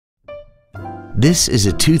This is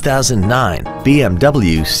a 2009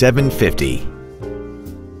 BMW 750.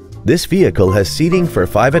 This vehicle has seating for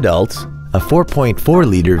 5 adults, a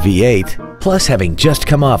 4.4-liter V8, plus having just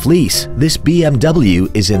come off lease, this BMW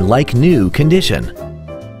is in like-new condition.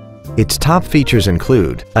 Its top features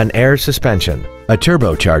include an air suspension, a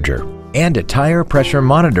turbocharger, and a tire pressure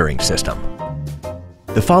monitoring system.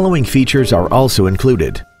 The following features are also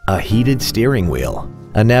included: a heated steering wheel,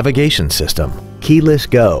 a navigation system, keyless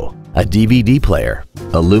go, a DVD player,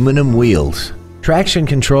 aluminum wheels, traction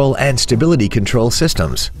control and stability control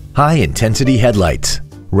systems, high-intensity headlights,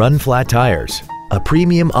 run-flat tires, a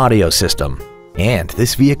premium audio system, and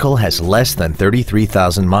this vehicle has less than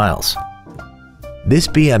 33,000 miles. This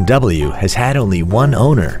BMW has had only one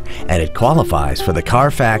owner and it qualifies for the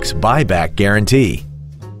Carfax buyback guarantee.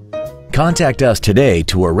 Contact us today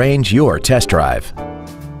to arrange your test drive.